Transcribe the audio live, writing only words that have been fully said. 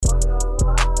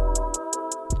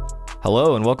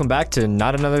Hello and welcome back to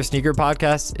Not Another Sneaker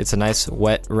Podcast. It's a nice,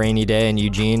 wet, rainy day in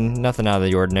Eugene. Nothing out of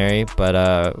the ordinary,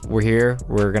 but we're here.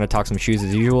 We're going to talk some shoes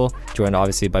as usual. Joined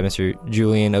obviously by Mr.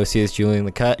 Julian, OCS Julian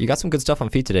The Cut. You got some good stuff on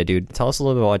feet today, dude. Tell us a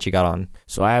little bit about what you got on.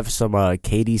 So I have some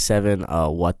KD7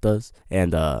 Wattas,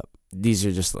 and these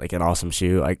are just like an awesome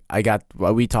shoe.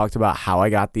 We talked about how I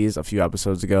got these a few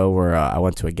episodes ago where I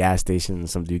went to a gas station and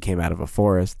some dude came out of a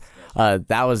forest.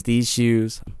 That was these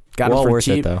shoes. Got them for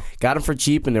cheap. Got them for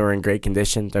cheap, and they were in great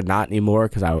condition. They're not anymore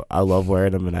because I love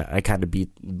wearing them, and I kind of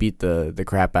beat the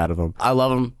crap out of them. I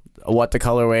love them. What the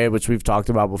colorway, which we've talked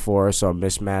about before, so a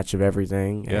mismatch of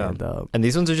everything. Yeah, and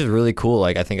these ones are just really cool.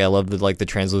 Like I think I love the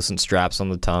translucent straps on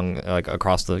the tongue, like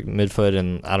across the midfoot,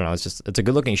 and I don't know. It's a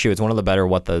good looking shoe. It's one of the better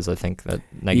Wattas I think that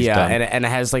Nike's done. and it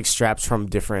has like straps from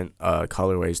different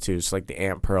colorways too. So like the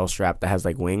Ant Pearl strap that has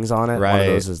like wings on it. Right. One of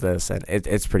those is this, and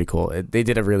it's pretty cool. They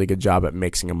did a really good job at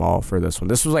mixing them all for this one.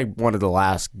 This was like one of the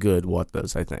last good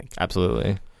Wattas I think.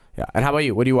 Absolutely. Yeah, and how about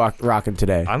you? What are you rocking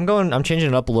today? I'm changing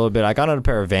it up a little bit. I got on a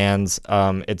pair of Vans.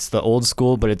 It's the old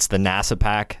school, but it's the NASA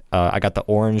pack. I got the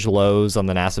orange lows on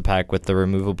the NASA pack with the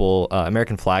removable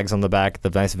American flags on the back, the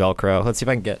nice Velcro. Let's see if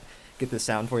I can get this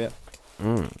sound for you.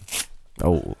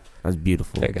 Oh, that's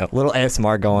beautiful. There you go. A little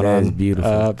ASMR going on. That's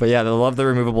beautiful. But yeah, I love the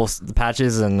removable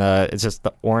patches, and it's just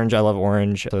the orange. I love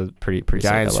orange. So pretty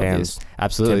Giants sick. I love fans. these.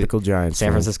 Absolutely. Typical Giants.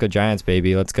 San Francisco Giants,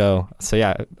 baby. Let's go. So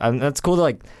yeah, that's cool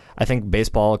to I think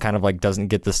baseball kind of doesn't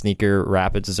get the sneaker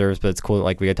rap it deserves, but it's cool.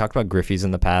 We had talked about Griffeys in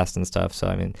the past and stuff. So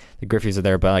I mean, the Griffeys are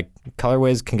there, but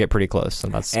colorways can get pretty close,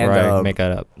 and that's where I make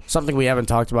that up. Something we haven't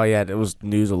talked about yet. It was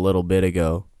news a little bit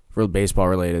ago, real baseball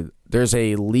related. There's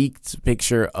a leaked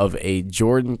picture of a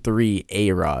Jordan 3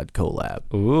 A-Rod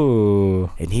collab.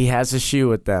 Ooh. And he has a shoe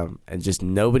with them, and just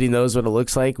nobody knows what it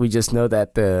looks like. We just know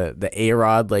that the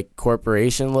A-Rod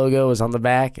corporation logo is on the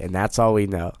back, and that's all we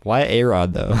know. Why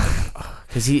A-Rod though?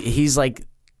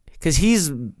 Because he's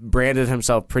branded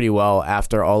himself pretty well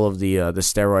after all of the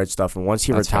steroid stuff, and once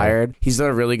he retired, he's done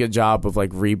a really good job of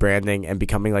rebranding and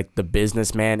becoming the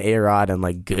businessman A-Rod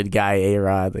and good guy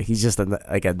A-Rod. He's just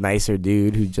a nicer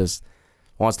dude who just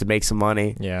wants to make some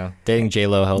money. Yeah, dating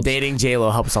J-Lo helps. Dating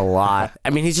J-Lo helps a lot.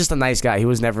 I mean, he's just a nice guy. He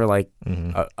was never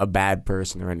a bad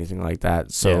person or anything like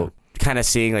that. So. Yeah. Kind of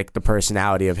seeing the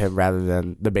personality of him rather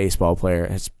than the baseball player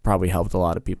has probably helped a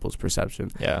lot of people's perception.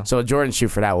 Yeah. So a Jordan shoe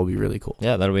for that will be really cool.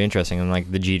 Yeah, that'll be interesting. And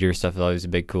the Jeter stuff is always a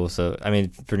big cool. So I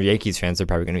mean, for Yankees fans, they're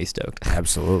probably going to be stoked.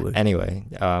 Absolutely. Anyway,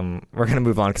 we're going to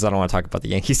move on because I don't want to talk about the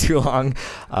Yankees too long.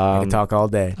 I can talk all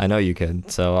day. I know you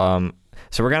could. So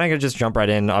we're going to just jump right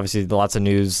in. Obviously, lots of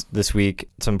news this week.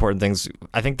 Some important things.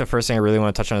 I think the first thing I really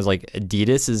want to touch on is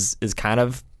Adidas is kind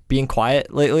of being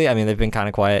quiet lately. I mean, they've been kind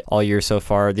of quiet all year so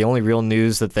far. The only real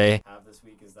news that they have this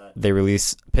week is that they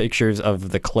release pictures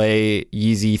of the Clay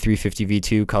Yeezy 350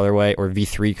 V2 colorway, or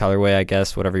V3 colorway, I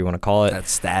guess, whatever you want to call it. That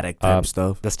static type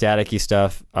stuff. The static-y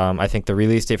stuff. I think the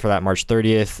release date for that March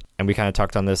 30th, and we kind of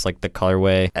talked on this, the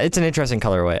colorway. It's an interesting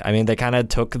colorway. I mean, they kind of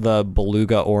took the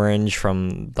beluga orange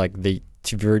from the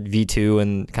V2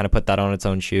 and kind of put that on its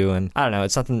own shoe, and I don't know,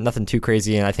 it's nothing too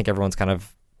crazy, and I think everyone's kind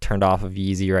of turned off of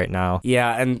Yeezy right now.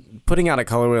 Yeah, and putting out a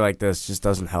colorway like this just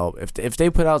doesn't help. If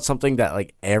they put out something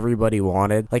that everybody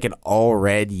wanted, an all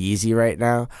red Yeezy right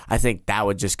now, I think that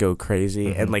would just go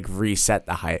crazy and reset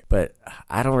the hype. But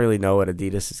I don't really know what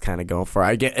Adidas is kind of going for.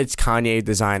 I get it's Kanye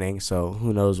designing, so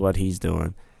who knows what he's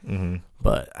doing.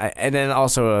 But and then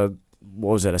also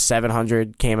what was it? A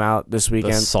 700 came out this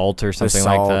weekend. The Salt or something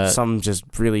like that. Some just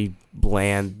really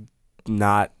bland,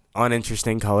 not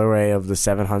uninteresting colorway of the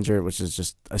 700, which is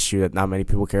just a shoe that not many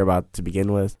people care about to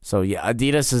begin with. So yeah,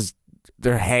 Adidas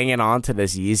they're hanging on to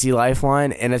this Yeezy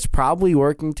lifeline, and it's probably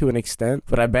working to an extent.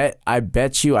 But I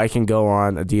bet you I can go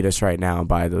on Adidas right now and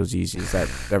buy those Yeezys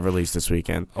that released this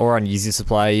weekend, or on Yeezy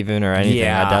Supply even, or anything.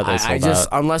 Yeah, I doubt they sold out.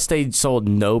 Unless they sold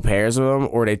no pairs of them,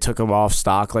 or they took them off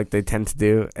stock like they tend to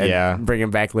do, and bring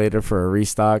them back later for a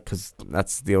restock, because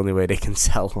that's the only way they can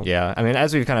sell them. Yeah, I mean,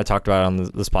 as we've kind of talked about on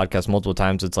this podcast multiple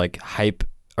times, it's hype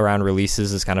around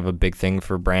releases is kind of a big thing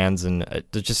for brands, and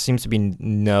there just seems to be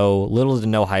little to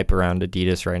no hype around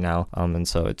Adidas right now. And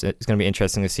so it's going to be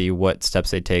interesting to see what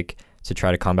steps they take to try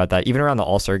to combat that. Even around the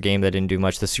All-Star game, they didn't do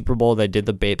much. The Super Bowl, they did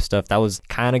the Bape stuff. That was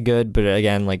kind of good, but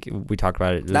again, we talked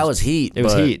about it. That was heat. It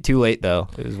was heat. Too late, though.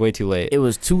 It was way too late. It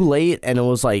was too late, and it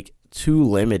was too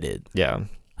limited. Yeah.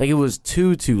 It was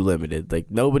too limited.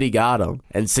 Nobody got them,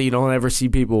 and so you don't ever see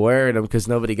people wearing them because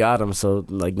nobody got them. So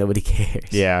nobody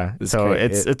cares. Yeah. So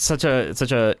it's such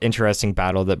a interesting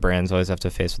battle that brands always have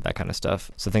to face with that kind of stuff.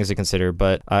 So things to consider.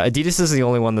 But Adidas is the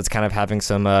only one that's kind of having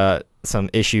some some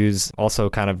issues. Also,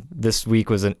 kind of this week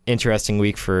was an interesting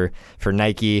week for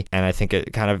Nike, and I think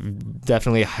it kind of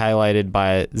definitely highlighted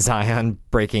by Zion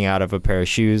breaking out of a pair of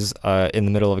shoes in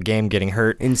the middle of a game, getting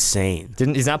hurt. Insane.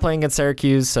 He's not playing against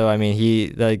Syracuse, so I mean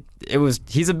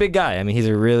he's a big guy. I mean, he's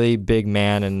a really big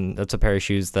man, and that's a pair of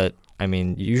shoes that, I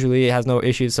mean, usually has no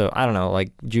issues. So I don't know.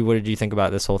 Like, what did you think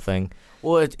about this whole thing?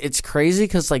 Well, it's crazy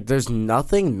because, like, there's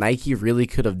nothing Nike really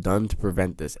could have done to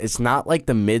prevent this. It's not like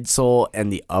the midsole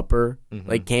and the upper,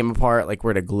 like, came apart, like,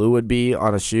 where the glue would be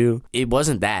on a shoe. It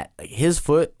wasn't that. Like, his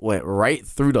foot went right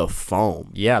through the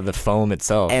foam. Yeah, the foam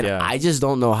itself. And I just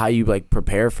don't know how you, like,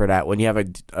 prepare for that when you have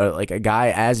a guy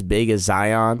as big as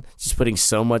Zion just putting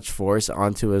so much force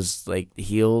onto his, like,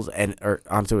 heels or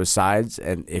onto his sides.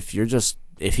 And if he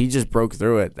just broke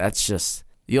through it, that's just...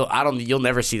 You'll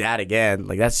never see that again.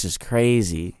 Like, that's just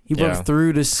crazy. He broke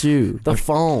through the shoe, the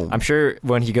foam. I'm sure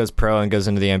when he goes pro and goes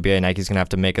into the NBA, Nike's gonna have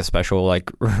to make a special, like,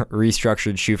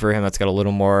 restructured shoe for him that's got a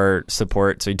little more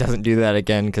support, so he doesn't do that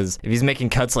again. Because if he's making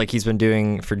cuts like he's been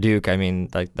doing for Duke, I mean,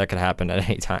 like, that could happen at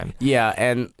any time. Yeah,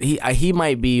 and he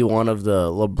might be one of the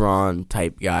LeBron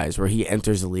type guys where he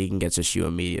enters the league and gets a shoe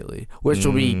immediately, which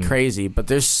will be crazy. But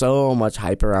there's so much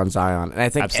hype around Zion, and I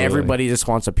think everybody just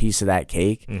wants a piece of that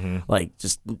cake. Like,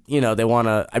 just, they want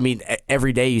to. I mean,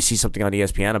 every day you see something on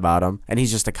ESPN about him, and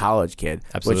he's just a college kid,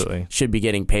 absolutely, which should be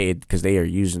getting paid because they are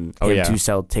using him to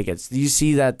sell tickets. Do you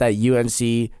see that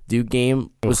UNC Duke game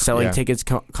was selling tickets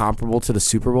comparable to the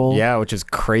Super Bowl? Yeah, which is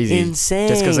crazy. Insane.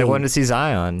 Just because they wanted to see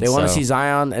Zion. They want to see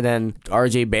Zion, and then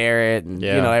RJ Barrett, and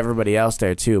everybody else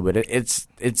there too. But it's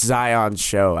Zion's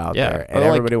show out there, and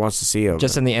everybody wants to see him.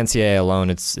 Just in the NCAA alone,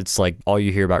 it's like all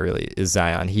you hear about really is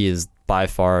Zion. He is by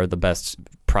far the best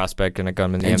prospect in a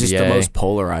gun in the NBA. And just the most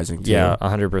polarizing too. Yeah,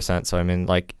 100%. So I mean,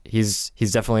 like, he's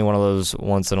definitely one of those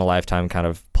once in a lifetime kind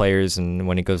of players, and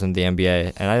when he goes into the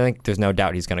NBA, and I think there's no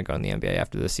doubt he's going to go in the NBA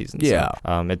after this season. Yeah.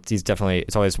 So,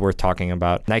 it's always worth talking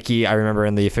about. Nike, I remember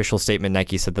in the official statement,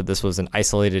 Nike said that this was an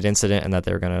isolated incident and that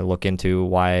they were going to look into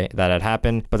why that had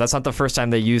happened. But that's not the first time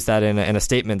they used that in a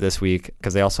statement this week,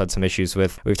 because they also had some issues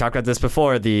with, we've talked about this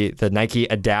before, the Nike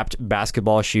Adapt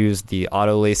basketball shoes, the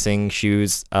auto lacing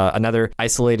shoes, another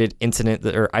isolated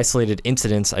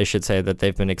incidents, I should say, that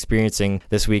they've been experiencing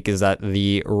this week is that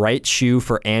the right shoe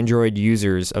for Android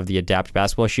users of the Adapt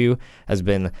basketball shoe has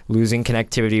been losing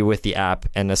connectivity with the app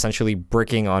and essentially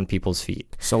bricking on people's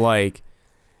feet. So, like,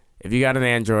 if you got an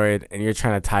Android and you're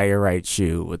trying to tie your right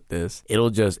shoe with this,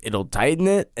 it'll tighten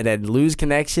it and then lose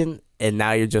connection, and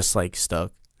now you're just, like,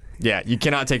 stuck. Yeah, you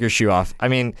cannot take your shoe off. I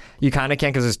mean, you kind of can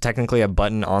because there's technically a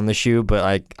button on the shoe, but,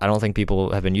 like, I don't think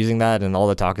people have been using that, and all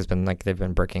the talk has been, like, they've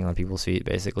been bricking on people's feet,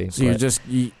 basically. So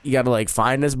you got to, like,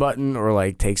 find this button or,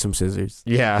 like, take some scissors.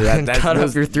 Yeah, cut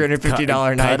up your $350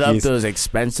 Nikes. Cut up those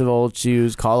expensive old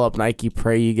shoes. Call up Nike,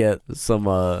 pray you get some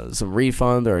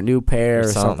refund or a new pair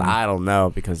or something. I don't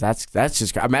know, because that's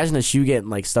just, imagine a shoe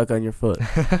getting, like, stuck on your foot.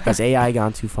 Has AI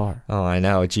gone too far? Oh, I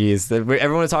know. Jeez.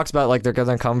 Everyone talks about, like, they're going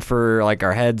to come for, like,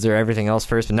 our heads or everything else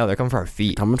first, but no, they're coming for our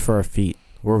feet. Coming for our feet.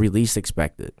 Where we least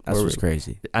expected. That's what's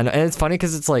crazy. And it's funny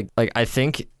because it's like I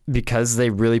think because they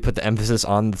really put the emphasis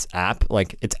on this app,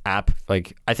 like, it's app,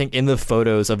 like, I think in the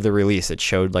photos of the release, it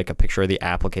showed, like, a picture of the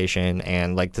application,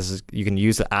 and, like, you can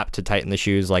use the app to tighten the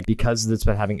shoes, like, because it's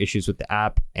been having issues with the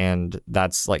app, and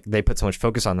that's, like, they put so much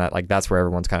focus on that, like, that's where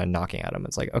everyone's kind of knocking at them.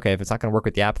 It's like, okay, if it's not going to work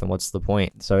with the app, then what's the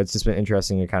point? So it's just been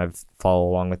interesting to kind of follow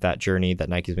along with that journey that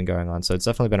Nike's been going on. So it's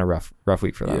definitely been a rough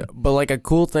week for them. Yeah, but, like, a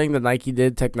cool thing that Nike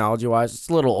did technology-wise, it's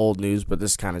a little old news, but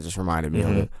this kind of just reminded me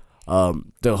of it.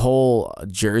 The whole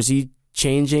jersey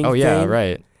changing thing,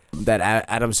 right, that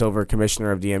Adam Silver,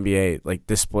 commissioner of the NBA, like,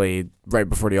 displayed right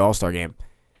before the All-Star game.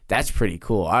 That's pretty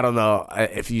cool. I don't know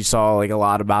if you saw, like, a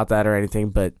lot about that or anything,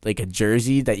 but, like, a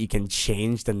jersey that you can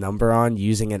change the number on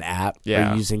using an app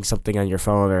or using something on your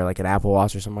phone or, like, an Apple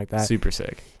Watch or something like that. Super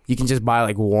sick. You can just buy,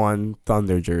 like, one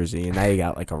Thunder jersey, and now you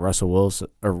got, like, a Russell Wilson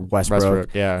or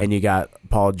Westbrook, and you got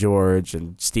Paul George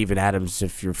and Steven Adams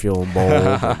if you're feeling bold,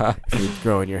 if you're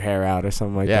growing your hair out or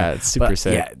something like that. Yeah, it's super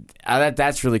sick. Yeah,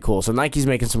 that's really cool. So Nike's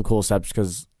making some cool steps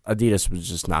because Adidas was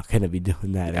just not going to be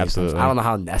doing that. Absolutely. I don't know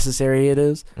how necessary it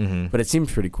is, but it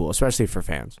seems pretty cool, especially for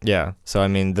fans. Yeah. So, I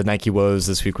mean, the Nike woes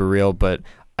this week were real, but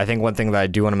I think one thing that I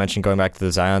do want to mention going back to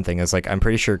the Zion thing is, like, I'm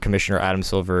pretty sure Commissioner Adam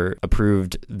Silver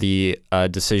approved the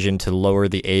decision to lower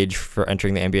the age for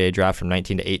entering the NBA draft from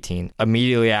 19 to 18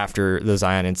 immediately after the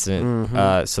Zion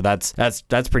incident. So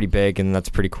that's pretty big, and that's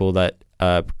pretty cool that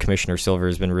Commissioner Silver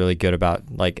has been really good about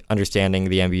like understanding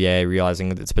the NBA,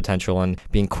 realizing its potential, and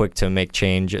being quick to make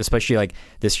change, especially like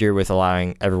this year with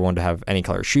allowing everyone to have any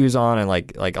color shoes on and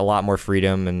like a lot more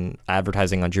freedom and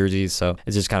advertising on jerseys. So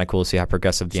it's just kind of cool to see how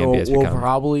progressive the NBA has we'll become.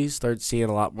 probably start seeing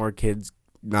a lot more kids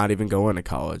not even going to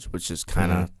college, which is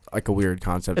kind of like a weird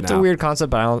concept. It's now. a weird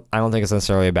concept, but I don't think it's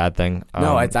necessarily a bad thing.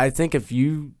 No, I think if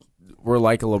you were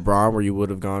like a LeBron, where you would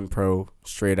have gone pro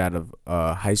straight out of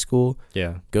high school,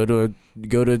 go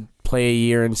to play a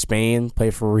year in Spain, play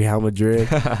for Real Madrid,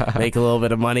 make a little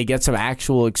bit of money, get some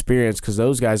actual experience, because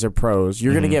those guys are pros.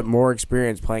 You're going to get more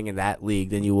experience playing in that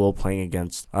league than you will playing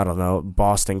against, I don't know,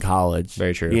 Boston College.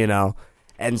 Very true. You know?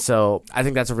 And so I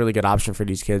think that's a really good option for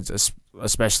these kids,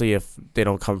 especially if they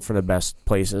don't come from the best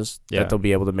places, that they'll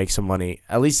be able to make some money,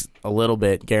 at least a little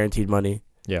bit, guaranteed money.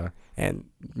 Yeah. And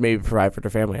maybe provide for their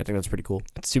family. I think that's pretty cool.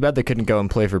 It's too bad they couldn't go and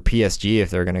play for PSG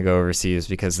if they're going to go overseas,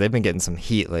 because they've been getting some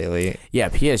heat lately. Yeah,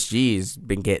 PSG's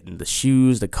been getting the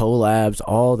shoes, the collabs,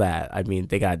 all that. I mean,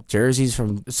 they got jerseys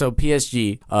from... So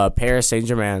PSG, Paris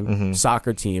Saint-Germain,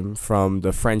 soccer team from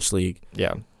the French league.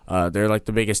 Yeah. They're like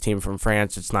the biggest team from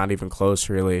France. It's not even close,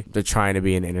 really. They're trying to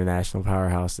be an international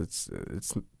powerhouse. It's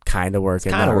kind of working.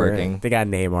 It's kind of working. They got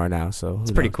Neymar now, so...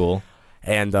 It's pretty cool.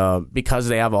 And because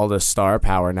they have all this star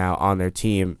power now on their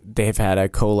team, they've had a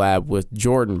collab with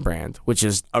Jordan Brand, which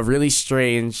is a really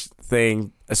strange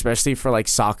thing, especially for like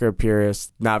soccer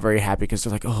purists. Not very happy because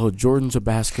they're like, oh, Jordan's a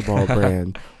basketball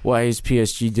brand. Why is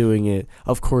PSG doing it?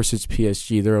 Of course it's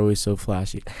PSG. They're always so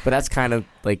flashy. But that's kind of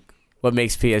like what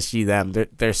makes PSG them.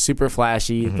 They're super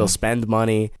flashy. They'll spend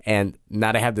money. And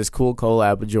now they have this cool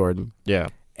collab with Jordan. Yeah.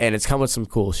 And it's come with some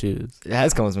cool shoes. It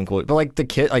has come with some cool, but like the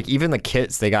kit, like even the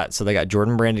kits they got. So they got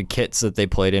Jordan branded kits that they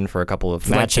played in for a couple of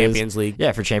matches. Like Champions League.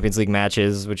 Yeah, for Champions League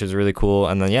matches, which is really cool.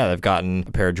 And then they've gotten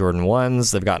a pair of Jordan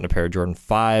 1s, they've gotten a pair of Jordan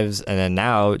 5s, and then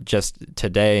now just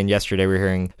today and yesterday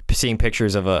we're seeing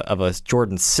pictures of a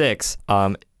Jordan 6.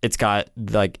 It's got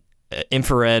like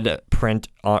infrared print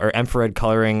or infrared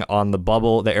coloring on the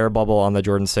bubble, the air bubble on the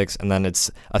Jordan 6, and then it's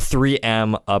a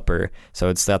 3M upper, so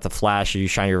it's got the flash. You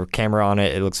shine your camera on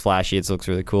it, it looks flashy, it looks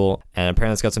really cool, and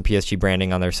apparently it's got some PSG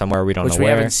branding on there somewhere. We don't know where, which we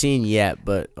haven't seen yet,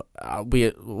 but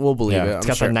we'll believe it. It's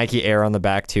got the Nike Air on the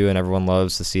back too, and everyone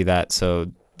loves to see that. So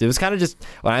it was kind of just,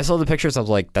 when I saw the pictures, I was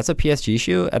like, that's a PSG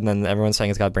shoe, and then everyone's saying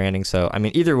it's got branding. So I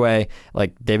mean, either way,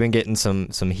 like they've been getting some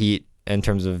heat in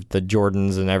terms of the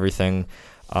Jordans and everything.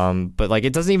 But like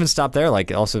it doesn't even stop there. Like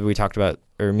also we talked about,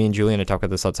 or me and Julian had talked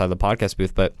about this outside the podcast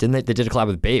booth, but didn't they did a collab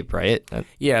with Bape, right?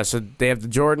 Yeah, so they have the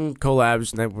Jordan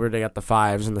collabs, and then where they got the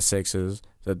 5s and the 6s,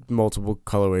 the multiple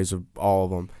colorways of all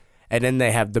of them. And then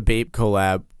they have the Bape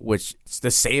collab, which is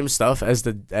the same stuff as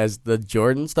the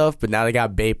Jordan stuff, but now they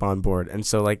got Bape on board. And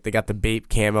so like they got the Bape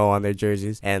camo on their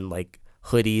jerseys and like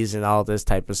hoodies and all this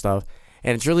type of stuff.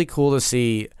 And it's really cool to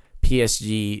see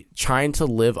PSG trying to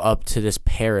live up to this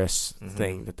Paris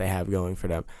thing that they have going for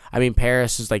them. I mean,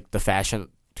 Paris is like the fashion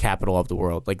capital of the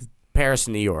world, like Paris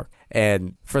and New York.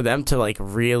 And for them to like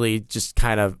really just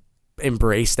kind of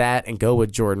embrace that and go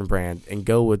with Jordan Brand and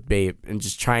go with Bape and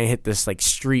just try and hit this like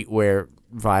streetwear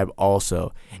vibe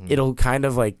also, it'll kind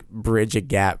of like bridge a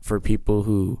gap for people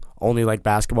who only like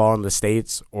basketball in the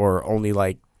States or only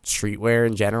like streetwear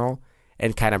in general,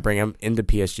 and kind of bring them into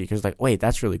PSG because like, wait,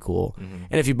 that's really cool.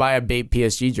 And if you buy a Bape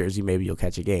PSG jersey, maybe you'll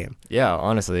catch a game. Yeah,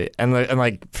 honestly. And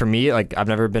like for me, like I've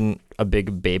never been a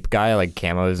big Bape guy. Like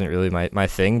camo isn't really my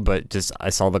thing, but just I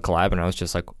saw the collab and I was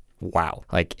just like, wow.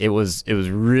 Like it was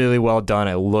really well done.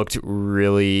 It looked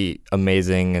really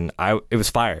amazing, and it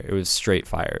was fire. It was straight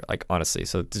fire, like honestly.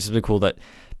 So it's really cool that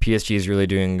PSG is really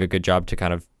doing a good job to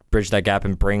kind of bridge that gap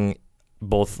and bring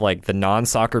both like the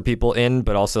non-soccer people in,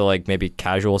 but also like maybe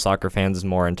casual soccer fans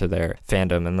more into their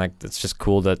fandom. And like it's just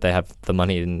cool that they have the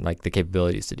money and like the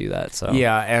capabilities to do that. So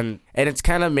yeah, and it's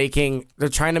kind of they're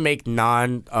trying to make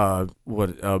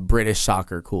British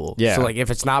soccer cool. Yeah. So like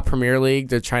if it's not Premier League,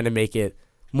 they're trying to make it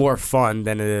more fun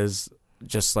than it is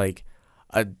just like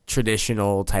a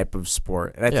traditional type of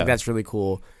sport. And I think that's really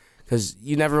cool. Because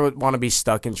you never want to be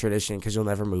stuck in tradition because you'll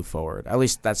never move forward. At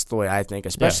least that's the way I think,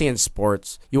 especially in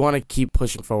sports. You want to keep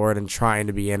pushing forward and trying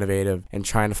to be innovative and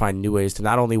trying to find new ways to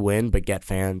not only win, but get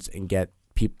fans and get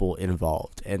people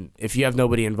involved. And if you have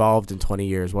nobody involved in 20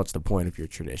 years, what's the point of your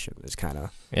tradition? It's kind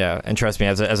of... Yeah, and trust me,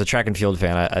 as a track and field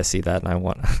fan, I see that,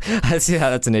 and I see how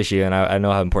that's an issue, and I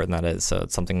know how important that is. So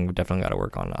it's something we definitely got to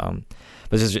work on.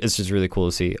 But it's just really cool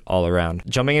to see all around.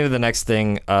 Jumping into the next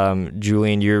thing,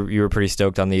 Julian, you were pretty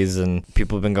stoked on these, and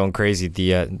people have been going crazy.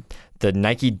 The the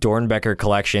Nike Dornbecker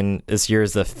collection. This year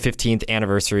is the 15th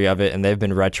anniversary of it, and they've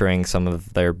been retroing some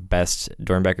of their best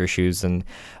Dornbecker shoes. And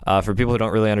for people who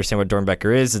don't really understand what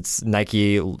Dornbecker is, it's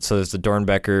Nike. So there's the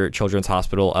Dornbecker Children's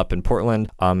Hospital up in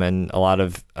Portland, and a lot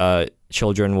of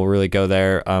children will really go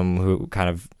there who kind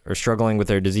of are struggling with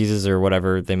their diseases or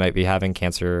whatever they might be having,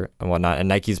 cancer and whatnot. And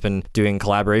Nike's been doing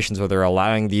collaborations where they're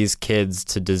allowing these kids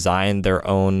to design their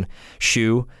own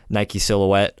shoe, Nike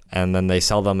Silhouette, and then they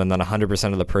sell them, and then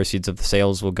 100% of the proceeds of the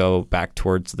sales will go back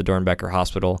towards the Dornbecker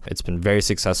Hospital. It's been very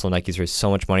successful. Nike's raised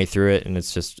so much money through it, and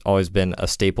it's just always been a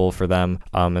staple for them.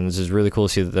 And this is really cool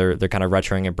to see that they're kind of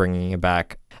retroing and bringing it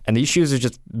back. And these shoes have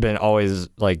just been always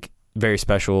like very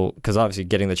special, because obviously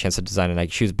getting the chance to design a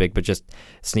Nike shoe is big, but just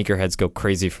sneakerheads go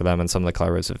crazy for them, and some of the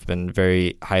collabs have been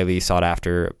very highly sought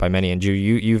after by many. And Drew,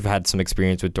 you've had some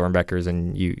experience with Dornbeckers,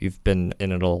 and you've been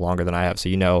in it a little longer than I have, so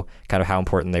you know kind of how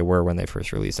important they were when they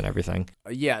first released and everything.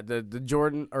 Yeah, the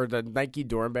Jordan or the Nike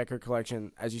Dornbecker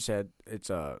collection, as you said, it's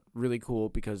really cool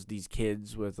because these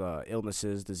kids with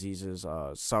illnesses, diseases,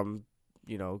 some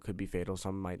could be fatal,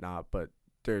 some might not, but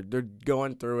they're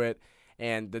going through it.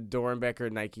 And the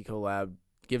Dornbecker Nike collab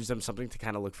gives them something to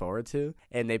kind of look forward to.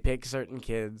 And they pick certain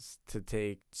kids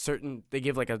to they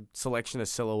give like a selection of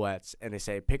silhouettes, and they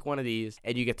say, pick one of these,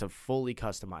 and you get to fully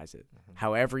customize it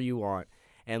however you want.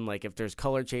 And like if there's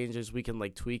color changes, we can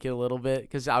like tweak it a little bit,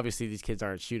 because obviously these kids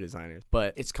aren't shoe designers.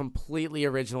 But it's completely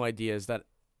original ideas that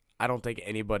I don't think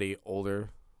anybody older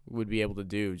would be able to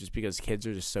do, just because kids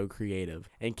are just so creative,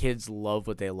 and kids love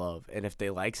what they love, and if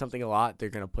they like something a lot, they're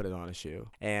gonna put it on a shoe.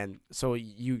 And so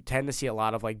you tend to see a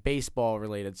lot of like baseball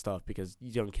related stuff, because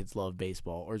young kids love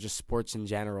baseball, or just sports in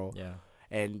general. Yeah.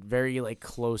 And very like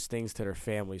close things to their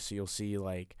family, so you'll see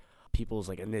like people's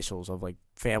like initials of like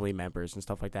family members and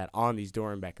stuff like that on these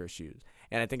Dornbecker shoes.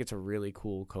 And I think it's a really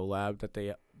cool collab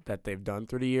that they've done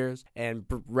through the years, and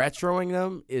retroing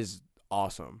them is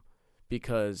awesome,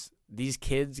 because these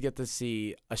kids get to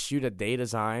see a shoe that they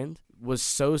designed was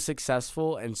so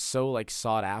successful and so like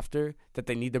sought after that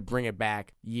they need to bring it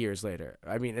back years later.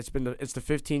 I mean, it's the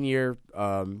 15-year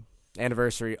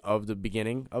anniversary of the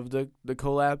beginning of the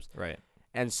collabs. Right.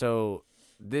 And so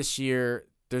this year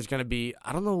there's going to be,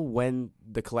 I don't know when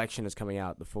the collection is coming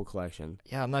out, the full collection.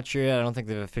 Yeah, I'm not sure yet. I don't think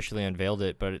they've officially unveiled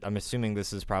it, but I'm assuming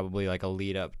this is probably like a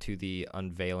lead up to the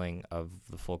unveiling of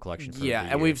the full collection. Yeah,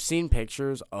 and we've seen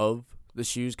pictures of the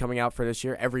shoes coming out for this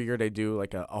year. Every year they do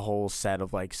like a whole set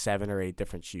of like 7 or 8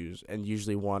 different shoes, and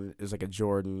usually one is like a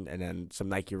Jordan and then some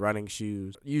Nike running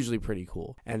shoes, usually pretty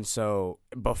cool. And so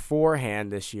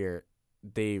beforehand this year,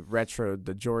 they retroed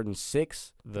the Jordan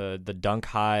 6, the Dunk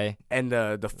High, and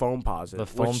the Foamposite. The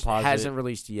Foamposite hasn't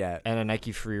released yet, and a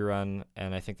Nike Free Run,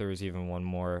 and I think there was even one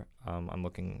more. I'm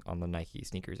looking on the Nike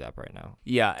sneakers app right now.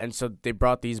 Yeah, and so they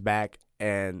brought these back,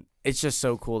 and it's just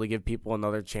so cool to give people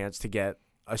another chance to get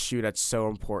a shoe that's so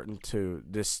important to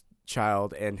this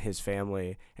child and his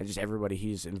family and just everybody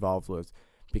he's involved with,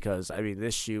 because I mean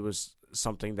this shoe was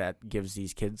something that gives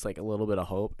these kids like a little bit of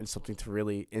hope and something to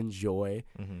really enjoy.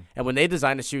 And when they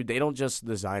design a shoe, they don't just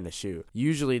design a shoe.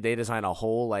 Usually they design a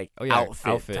whole like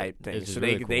outfit type thing. So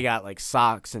really they got like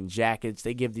socks and jackets.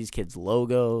 They give these kids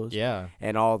logos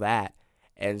and all that.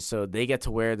 And so they get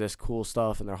to wear this cool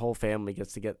stuff, and their whole family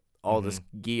gets to get all this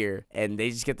gear, and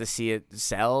they just get to see it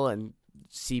sell and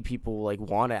see people like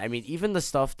want it. I mean, even the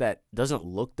stuff that doesn't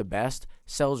look the best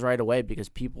sells right away, because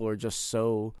people are just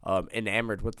so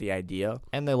enamored with the idea,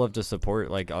 and they love to support.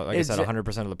 Like I said,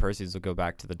 100% of the proceeds will go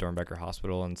back to the Dornbecker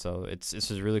Hospital, and so it's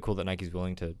just really cool that Nike's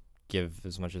willing to give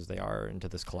as much as they are into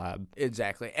this collab.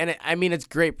 Exactly. And it's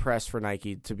great press for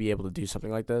Nike to be able to do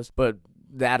something like this, but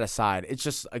that aside, it's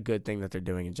just a good thing that they're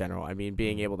doing in general. I mean,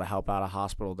 being able to help out a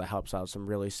hospital that helps out some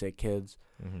really sick kids,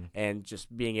 and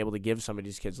just being able to give some of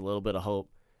these kids a little bit of hope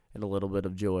and a little bit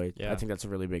of joy. I think that's a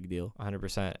really big deal.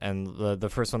 100%. And the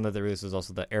first one that they released was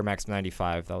also the Air Max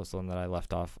 95. That was the one that I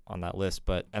left off on that list.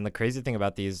 And the crazy thing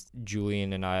about these,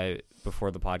 Julian and I,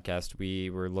 before the podcast, we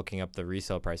were looking up the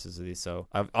resale prices of these. So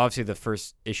obviously the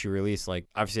first issue release, like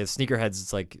obviously as sneakerheads,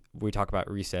 it's like we talk about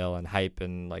resale and hype,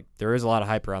 and like there is a lot of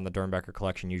hype around the Dornbecker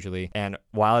collection usually. And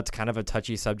while it's kind of a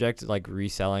touchy subject, like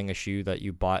reselling a shoe that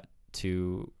you bought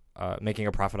to making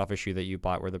a profit off a shoe that you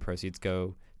bought where the proceeds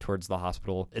go towards the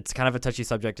hospital, it's kind of a touchy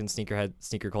subject in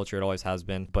sneaker culture. It always has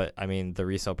been. But I mean, the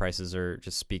resale prices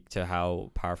just speak to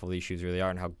how powerful these shoes really are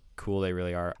and how cool they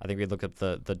really are. I think we looked up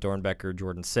the Dornbecker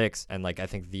Jordan 6, and like I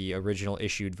think the original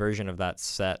issued version of that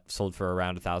set sold for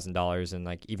around $1,000, and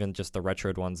like even just the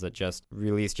retroed ones that just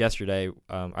released yesterday,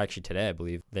 actually today I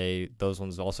believe, those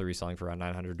ones also reselling for around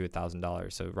 $900 to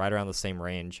 $1,000. So right around the same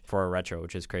range for a retro,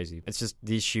 which is crazy. It's just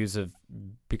these shoes have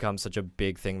become such a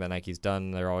big thing that Nike's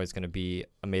done. They're always going to be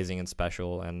amazing and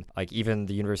special. And like even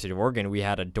the University of Oregon, we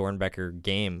had a Dornbecker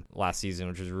game last season,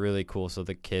 which was really cool. So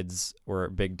the kids were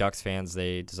big Ducks fans.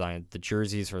 They designed the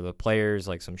jerseys for the players,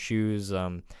 like some shoes.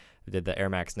 We did the Air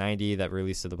Max 90 that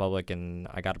released to the public, and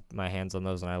I got my hands on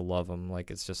those, and I love them. Like,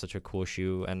 it's just such a cool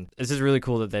shoe, and it's just really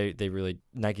cool that they really,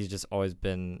 Nike's just always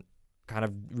been kind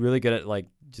of really good at like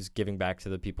just giving back to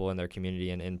the people in their community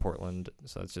and in Portland.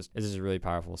 So it's just really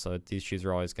powerful. So these shoes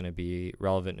are always going to be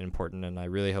relevant and important, and I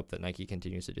really hope that Nike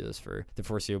continues to do this for the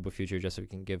foreseeable future, just so we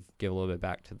can give a little bit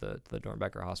back to the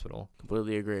Dornbecker Hospital.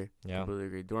 Completely agree. Yeah, completely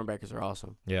agree. Dornbeckers are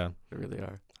awesome. Yeah, they really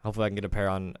are. Hopefully I can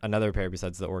get another pair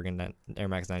besides the Oregon Air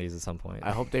Max 90s at some point.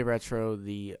 I hope they retro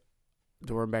the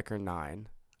Dornbecker 9.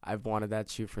 I've wanted that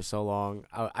shoe for so long.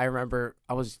 I remember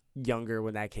I was younger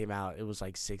when that came out. It was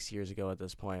like 6 years ago at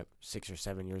this point, 6 or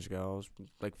 7 years ago. I was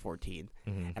like 14.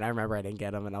 Mm-hmm. And I remember I didn't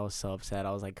get them, and I was so upset.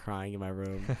 I was like crying in my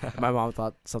room. My mom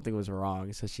thought something was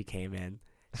wrong, so she came in.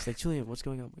 She's like, Julian, what's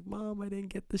going on? I'm like, Mom, I didn't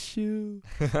get the shoe.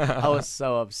 I was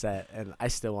so upset, and I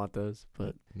still want those.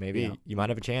 But maybe you might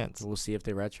have a chance. We'll see if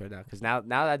they retro now, because now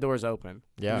that door's open.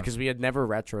 Yeah. Because we had never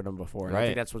retroed them before. And right. I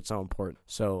think that's what's so important.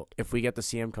 So if we get to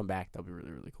see them come back, that'll be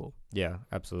really, really cool. Yeah,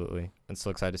 absolutely. And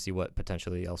still excited to see what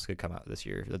potentially else could come out this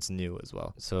year that's new as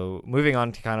well. So moving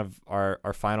on to kind of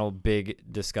our final big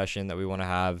discussion that we want to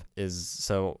have is,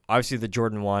 so obviously the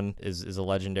Jordan 1 is a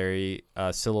legendary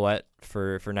silhouette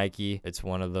for Nike. It's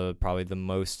one of probably the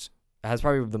most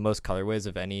colorways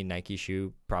of any Nike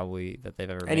shoe probably that they've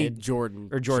ever made. Any Jordan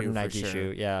Nike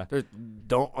shoe, yeah.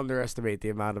 Don't underestimate the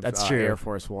amount of that's true. Air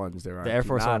Force Ones there are. The Air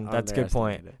Force One, that's a good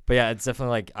point. But yeah, it's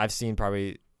definitely like I've seen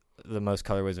probably the most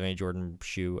colorways of any Jordan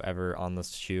shoe ever on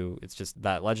this shoe. It's just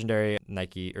that legendary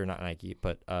Nike, or not Nike,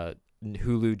 but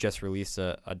Hulu just released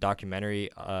a documentary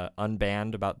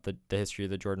unbanned about the history of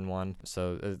the Jordan 1.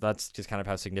 So that's just kind of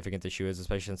how significant the shoe is,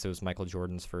 especially since it was Michael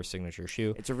Jordan's first signature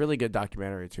shoe. It's a really good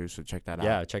documentary too, so check that out.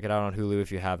 Yeah, check it out on Hulu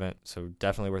if you haven't. So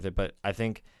definitely worth it. But I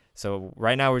think, so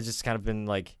right now we're just kind of been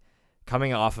like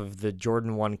coming off of the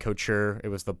Jordan 1 Couture. It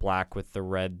was the black with the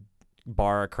red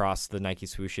bar across the Nike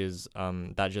swooshes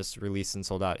that just released and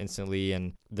sold out instantly,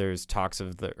 and there's talks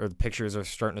of the pictures are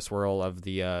starting to swirl of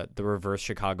the reverse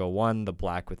Chicago 1, the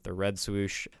black with the red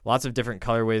swoosh. Lots of different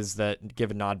colorways that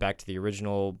give a nod back to the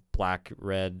original black,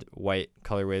 red, white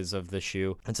colorways of the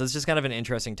shoe. And so it's just kind of an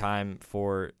interesting time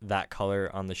for that color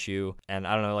on the shoe. And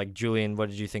I don't know, like Julian, what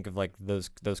did you think of like those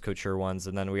Couture ones?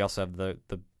 And then we also have the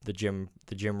gym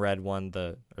red one,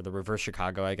 or the reverse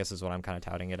Chicago, I guess is what I'm kind of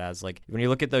touting it as. Like when you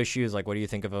look at those shoes, like what do you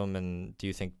think of them, and do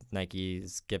you think Nike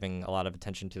is giving a lot of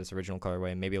attention to this original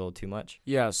colorway and maybe a little too much?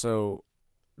 Yeah, so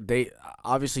they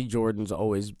obviously, Jordan's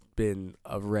always been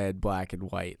a red, black,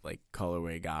 and white like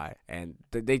colorway guy, and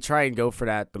they try and go for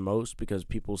that the most because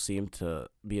people seem to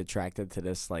be attracted to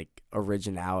this like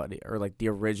originality, or like the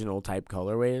original type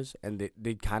colorways, and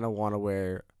they kind of want to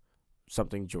wear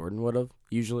something Jordan would have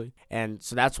usually. And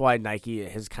so that's why Nike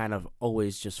has kind of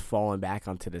always just fallen back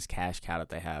onto this cash cow that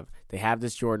they have. They have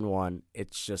this Jordan 1.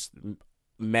 It's just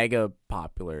mega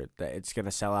popular that it's going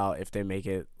to sell out if they make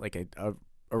it like a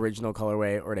original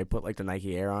colorway, or they put like the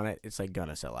Nike Air on it. It's like going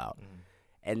to sell out.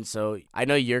 And so I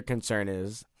know your concern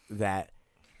is that,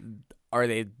 are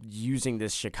they using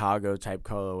this Chicago type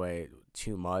colorway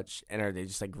too much, and are they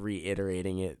just like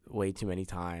reiterating it way too many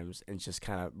times and just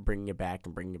kind of bringing it back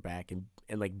and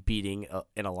like beating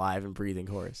an alive and breathing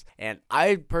horse? And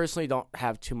I personally don't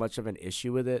have too much of an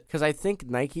issue with it, because I think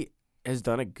Nike has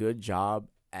done a good job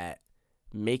at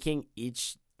making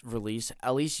each release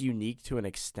at least unique to an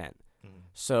extent.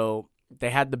 So they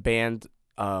had the band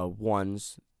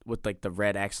ones with like the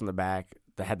red X on the back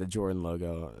that had the Jordan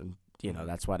logo, and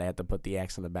that's why they had to put the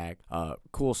X on the back.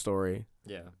 Cool story.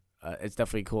 Yeah. It's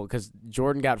definitely cool, because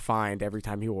Jordan got fined every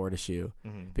time he wore the shoe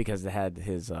because it had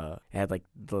his it had like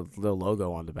the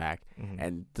logo on the back,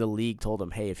 and the league told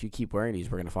him, hey, if you keep wearing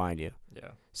these, we're gonna fine you.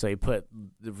 Yeah. So he put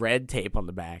the red tape on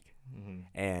the back,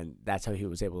 and that's how he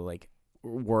was able to like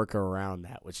work around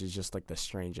that, which is just like the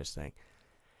strangest thing.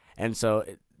 And so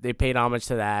they paid homage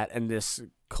to that, and this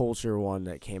Culture one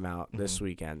that came out this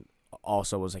weekend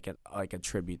also was like a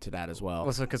tribute to that as well.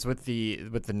 Also, because with the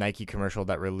Nike commercial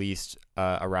that released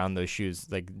around those shoes,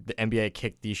 like the NBA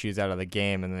kicked these shoes out of the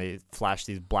game, and they flashed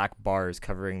these black bars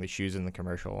covering the shoes in the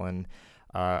commercial. And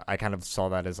I kind of saw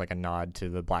that as like a nod to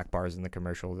the black bars in the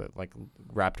commercial that like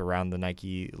wrapped around the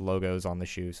Nike logos on the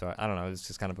shoe. So I don't know, it's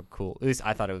just kind of a cool, at least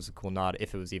I thought it was a cool nod,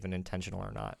 if it was even intentional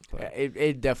or not. But.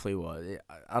 It definitely was.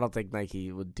 I don't think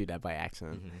Nike would do that by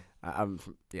accident.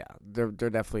 They're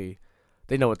definitely,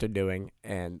 they know what they're doing,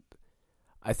 and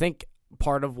I think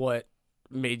part of what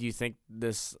made you think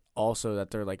this also,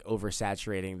 that they're like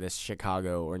oversaturating this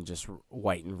Chicago or just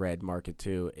white and red market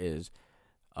too, is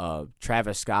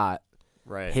Travis Scott,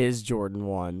 right? His Jordan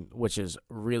 1, which is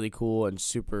really cool and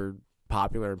super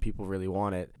popular and people really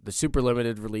want it. The super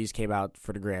limited release came out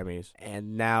for the Grammys,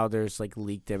 and now there's like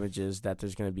leaked images that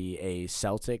there's going to be a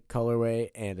Celtic colorway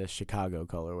and a Chicago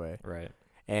colorway. Right.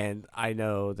 And I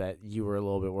know that you were a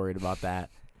little bit worried about that,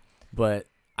 but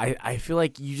I feel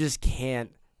like you just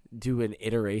can't do an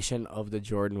iteration of the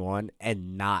Jordan 1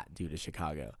 and not do the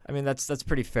Chicago. I mean, that's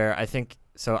pretty fair. I think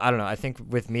so. I don't know. I think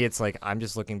with me, it's like I'm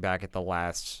just looking back at the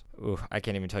last, I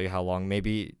can't even tell you how long,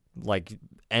 maybe like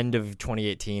end of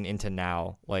 2018 into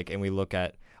now. Like, and we look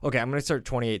at, okay, I'm going to start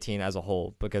 2018 as a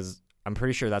whole, because I'm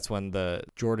pretty sure that's when the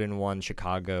Jordan 1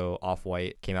 Chicago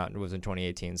Off-White came out, and it was in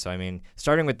 2018. So, I mean,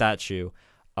 starting with that shoe,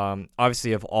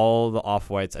 obviously of all the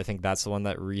Off-Whites, I think that's the one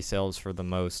that resells for the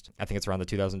most. I think it's around the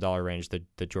 $2,000 range,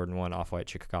 the Jordan 1 Off-White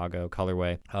Chicago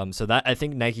colorway. So that, I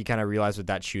think Nike kind of realized with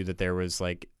that shoe that there was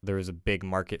a big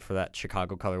market for that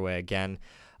Chicago colorway again.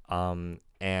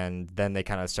 And then they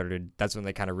kind of started, that's when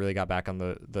they kind of really got back on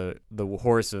the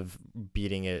horse of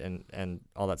beating it and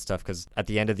all that stuff. Because at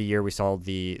the end of the year, we saw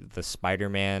the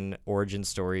Spider-Man origin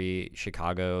story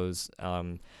Chicago's,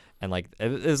 and like it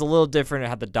was a little different. It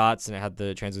had the dots and it had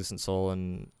the translucent sole,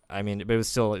 and I mean, but it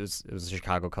was a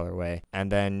Chicago colorway.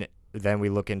 And then we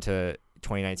look into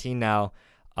 2019 now.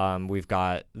 We've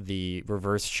got the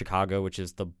reverse Chicago, which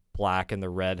is the black and the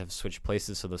red have switched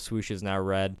places, so the swoosh is now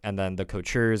red, and then the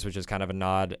Coutures, which is kind of a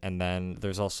nod. And then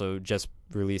there's also just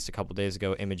released a couple days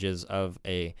ago images of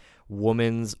a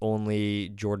woman's only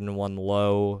Jordan 1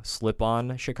 low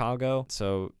slip-on Chicago.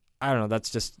 So I don't know,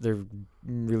 that's just, they're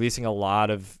releasing a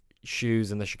lot of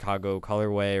shoes in the Chicago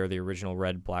colorway, or the original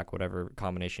red, black, whatever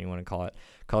combination you want to call it,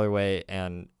 colorway.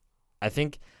 And I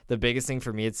think the biggest thing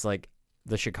for me, it's like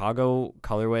the Chicago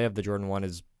colorway of the Jordan 1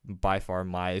 is by far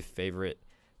my favorite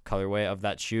colorway of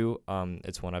that shoe.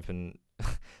 It's one I've been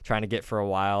trying to get for a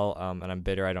while, and I'm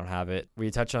bitter I don't have it. We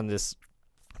touched on this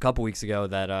a couple weeks ago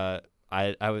that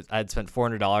I had spent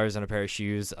 $400 on a pair of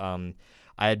shoes.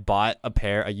 I had bought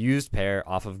a used pair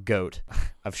off of GOAT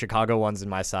of Chicago ones in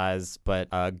my size, but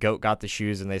GOAT got the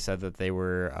shoes and they said that they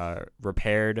were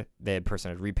repaired. The person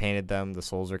had repainted them. The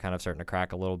soles are kind of starting to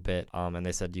crack a little bit, and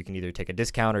they said you can either take a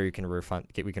discount or we can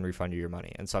refund you your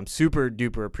money. And so I'm super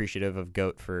duper appreciative of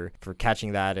GOAT for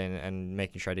catching that and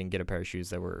making sure I didn't get a pair of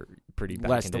shoes that were pretty bad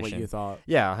less condition. than what you thought.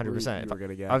 Yeah, 100%. You were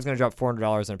gonna get. I was going to drop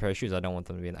 $400 on a pair of shoes, I don't want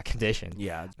them to be in that condition.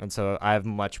 Yeah. And so I have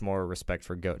much more respect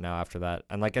for GOAT now after that.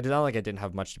 And like, I didn't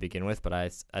have much to begin with, but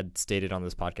I'd stated on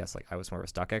this podcast like I was more of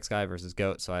a StockX guy versus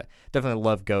GOAT. So I definitely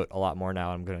love GOAT a lot more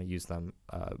now. I'm going to use them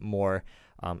more.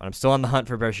 And I'm still on the hunt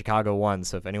for a pair of Chicago 1.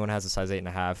 So if anyone has a size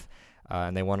 8.5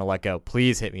 and they want to let go,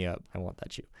 please hit me up. I want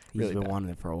that shoe. He's been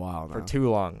wanting it for a while now. For too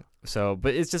long. So,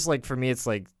 but it's just like, for me, it's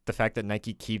like the fact that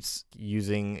Nike keeps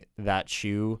using that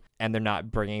shoe and they're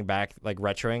not bringing back like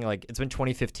retroing. Like, it's been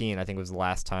 2015, I think was the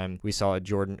last time we saw a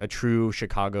true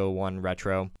Chicago 1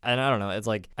 retro. And I don't know, it's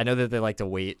like, I know that they like to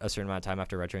wait a certain amount of time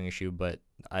after retroing a shoe, but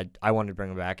I wanted to bring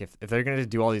them back. If they're going to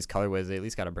do all these colorways, they at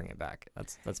least got to bring it back.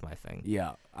 That's my thing.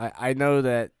 Yeah. I know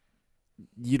that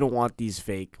you don't want these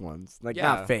fake ones. Like,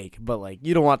 not fake, but like,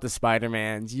 you don't want the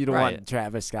Spider-Mans. You don't want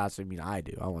Travis Scotts. I mean, I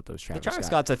do. I want those Travis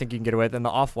Scotts, I think you can get away with. And the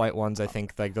Off-White ones, I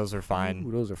think, like, those are fine.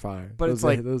 Ooh, those are fire. But it's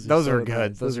like, those are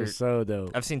good. Nice. Those are so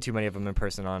dope. I've seen too many of them in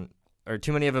person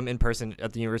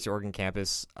at the University of Oregon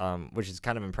campus, which is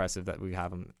kind of impressive that we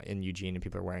have them in Eugene and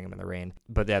people are wearing them in the rain.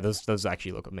 But yeah, those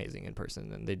actually look amazing in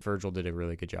person, and Virgil did a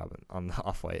really good job on the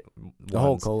Off-White ones. The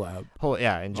whole collab.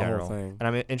 In general. The whole thing. And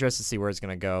I'm interested to see where it's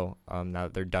going to go now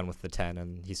that they're done with the 10,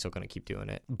 and he's still going to keep doing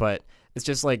it. But it's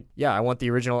just like, yeah, I want the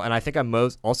original, and I think I'm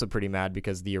also pretty mad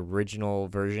because the original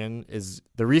version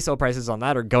the resale prices on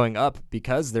that are going up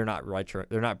because they're not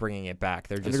bringing it back.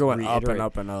 They're going up and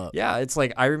up and up. Yeah, it's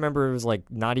like, I remember it was like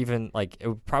not even like, it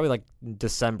was probably like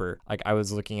December. Like, I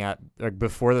was looking at, like,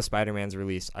 before the Spider-Man's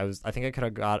release, I think I could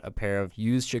have got a pair of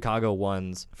used Chicago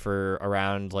 1s for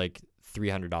around like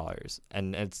 $300,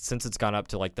 and since it's gone up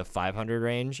to like the 500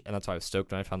 range, and that's why I was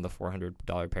stoked when I found the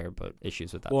 $400 pair, but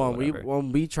issues with that. Well,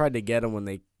 when we tried to get them when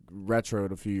they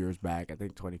retroed a few years back, I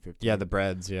think 2015. Yeah, the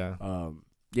breads. Yeah.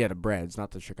 The breads,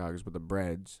 not the Chicagos, but the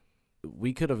breads.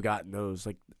 We could have gotten those.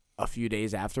 Like, a few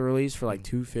days after release for like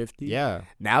 $250. Yeah.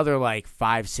 Now they're like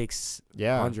 $500-$600.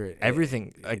 Yeah.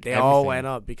 Everything. Like, they all went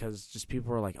up because just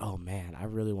people were like, oh man, I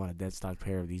really want a dead stock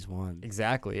pair of these ones.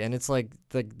 Exactly. And it's like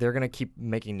they're going to keep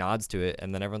making nods to it.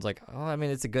 And then everyone's like, oh, I mean,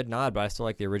 it's a good nod, but I still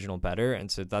like the original better. And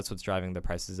so that's what's driving the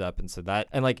prices up. And so that,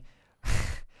 and like,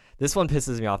 this one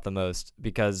pisses me off the most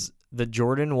because the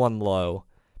Jordan 1 Low,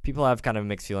 people have kind of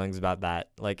mixed feelings about that.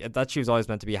 Like, that shoe's always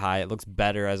meant to be high. It looks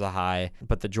better as a high.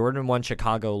 But the Jordan 1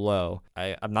 Chicago Low,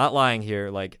 I'm not lying here.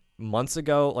 Like, months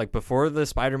ago, like before the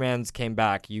Spider-Mans came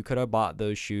back, you could have bought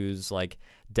those shoes like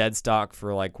dead stock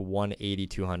for like $180,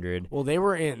 $200. Well, they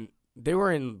were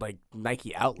in like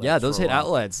Nike outlets. Yeah, those hit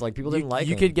outlets. Like, people didn't like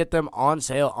them. You could get them on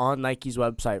sale on Nike's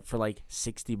website for like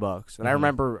 $60. And I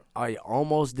remember I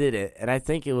almost did it, and I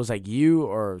think it was like you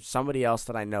or somebody else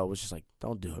that I know was just like,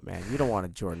 "Don't do it, man. You don't want a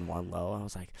Jordan 1 Low." I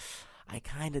was like, "I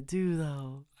kind of do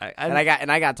though." And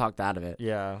I got talked out of it.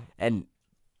 Yeah. And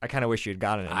I kind of wish you had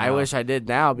gotten it. I wish I did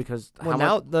now because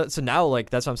now like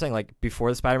that's what I'm saying. Like,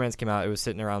 before the Spider-Mans came out, it was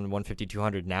sitting around $150,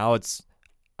 $200. Now it's,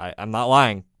 I'm not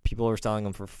lying, people were selling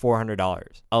them for $400.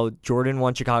 A Jordan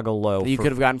 1 Chicago Low you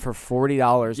could have gotten for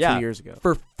 $40 2 years ago.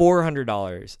 For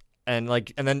 $400. And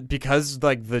then because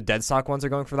like the dead stock ones are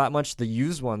going for that much, the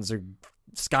used ones are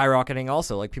skyrocketing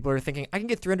also. Like, people are thinking, I can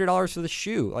get $300 for the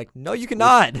shoe. Like, no, you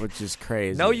cannot. Which is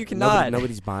crazy. No, you cannot.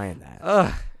 Nobody's buying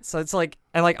that. So it's like,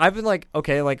 and like I've been like,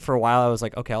 okay, like for a while I was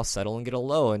like, okay, I'll settle and get a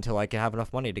low until I can have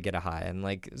enough money to get a high, and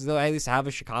like so I at least have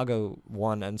a Chicago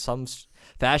one in some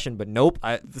fashion. But nope,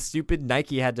 the stupid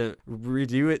Nike had to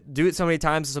do it so many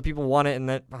times so people want it, and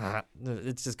that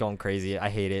it's just going crazy. I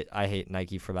hate it. I hate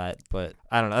Nike for that. But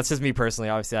I don't know. That's just me personally.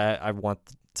 Obviously, I want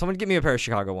someone to get me a pair of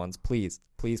Chicago ones, please,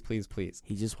 please, please, please.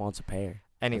 He just wants a pair.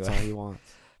 Anyway, that's all he wants.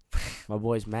 My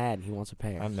boy's mad. He wants a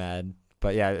pair. I'm mad.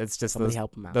 But yeah, it's just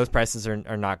those prices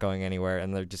are not going anywhere,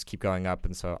 and they just keep going up.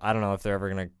 And so I don't know if they're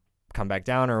ever going to come back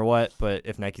down or what, but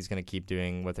if Nike's going to keep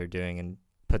doing what they're doing and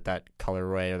put that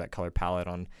colorway or that color palette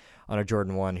on a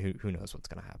Jordan 1, who knows what's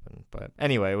going to happen. But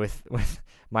anyway, with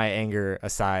my anger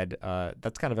aside,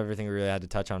 that's kind of everything we really had to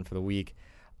touch on for the week.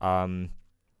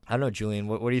 I don't know, Julian,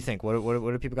 what do you think? What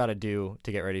do people got to do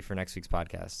to get ready for next week's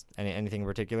podcast? Anything in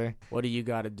particular? What do you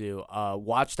got to do?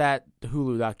 Watch that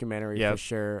Hulu documentary for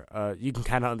sure. You can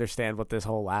kind of understand what this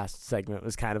whole last segment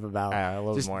was kind of about. A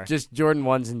little bit more. Just Jordan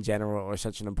 1s in general are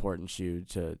such an important shoe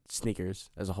to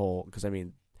sneakers as a whole. Because, I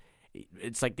mean,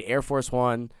 it's like the Air Force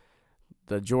 1,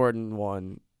 the Jordan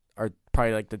 1 are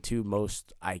probably like the two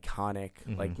most iconic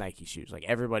like Nike shoes. Like,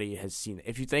 everybody has seen it.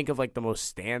 If you think of like the most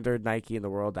standard Nike in the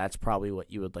world, that's probably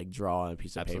what you would like draw on a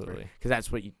piece of paper, because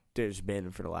that's what there's been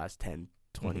for the last 10,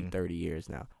 20, 30 years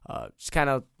now. Just kind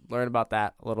of learn about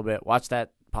that a little bit. Watch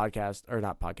that podcast, or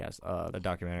not podcast, the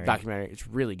documentary. It's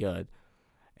really good.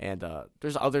 And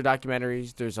there's other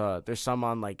documentaries. There's some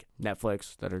on like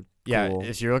Netflix that are cool.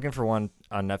 If you're looking for one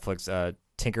on Netflix,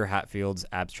 Tinker Hatfield's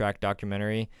Abstract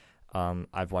documentary.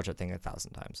 I've watched that thing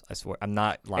 1,000 times. I swear, I'm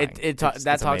not lying. It talks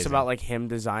amazing. about like him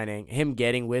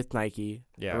getting with Nike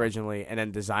originally, and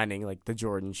then designing like the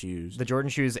Jordan shoes,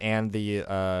 and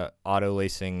the auto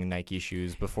lacing Nike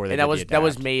shoes before they. And that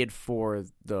was made for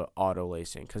the auto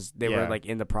lacing because they were like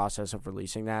in the process of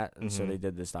releasing that, and so they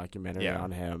did this documentary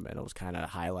on him, and it was kind of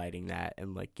highlighting that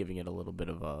and like giving it a little bit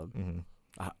of a,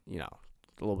 a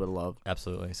little bit of love.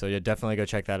 Absolutely. So definitely go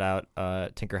check that out.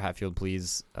 Tinker Hatfield,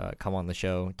 please come on the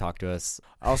show, talk to us.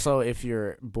 Also, if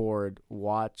you're bored,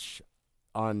 watch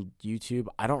on YouTube.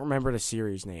 I don't remember the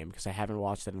series name because I haven't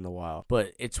watched it in a while,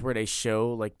 but it's where they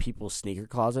show like people's sneaker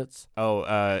closets.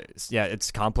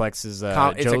 It's Complex's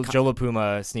Joe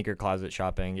LaPuma sneaker closet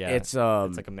shopping. Yeah, it's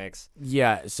like a mix.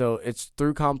 Yeah, so it's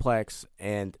through Complex,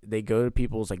 and they go to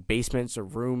people's like basements or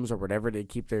rooms or whatever they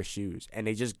keep their shoes, and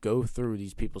they just go through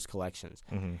these people's collections.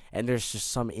 And there's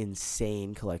just some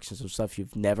insane collections of stuff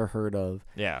you've never heard of.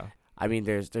 Yeah. I mean,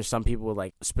 there's some people with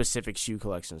like specific shoe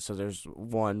collections. So there's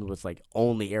one with like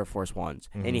only Air Force 1s,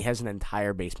 and he has an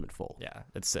entire basement full. Yeah,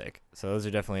 it's sick. So those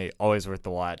are definitely always worth the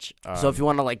watch. So if you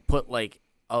want to like put like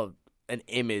an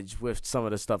image with some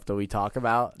of the stuff that we talk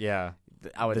about, I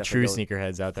would the true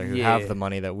sneakerheads out there who have the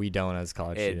money that we don't as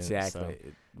college students. Exactly. So.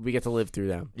 We get to live through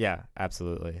them. Yeah,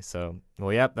 absolutely. So,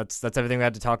 that's everything we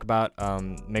had to talk about.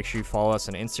 Make sure you follow us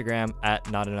on Instagram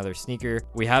at Not Another Sneaker.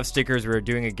 We have stickers. We're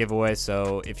doing a giveaway.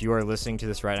 So if you are listening to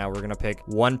this right now, we're going to pick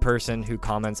one person who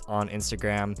comments on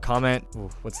Instagram.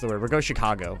 What's the word? We're going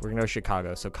Chicago. We're going to go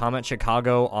Chicago. So comment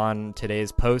Chicago on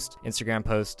today's Instagram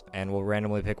post, and we'll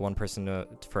randomly pick one person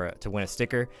to win a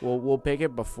sticker. We'll pick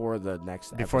it before the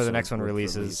next one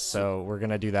releases. So we're going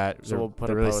to do that. So we'll put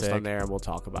a post on there, and we'll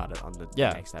talk about it on the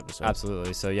next episode.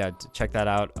 Absolutely. So check that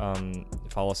out.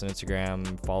 Follow us on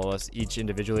Instagram. Follow us each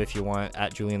individually if you want,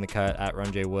 at Julian the Cut, at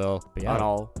RunJWill. But yeah,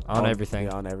 on everything.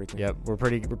 Yeah, on everything. Yep, we're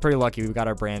pretty lucky. We've got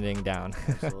our branding down.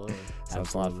 Absolutely. So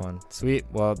it's a lot of fun. Sweet.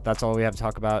 Well, that's all we have to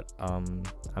talk about.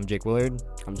 I'm Jake Willard.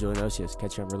 I'm Julian Osius.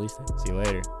 Catch you on release day. See you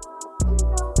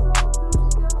later.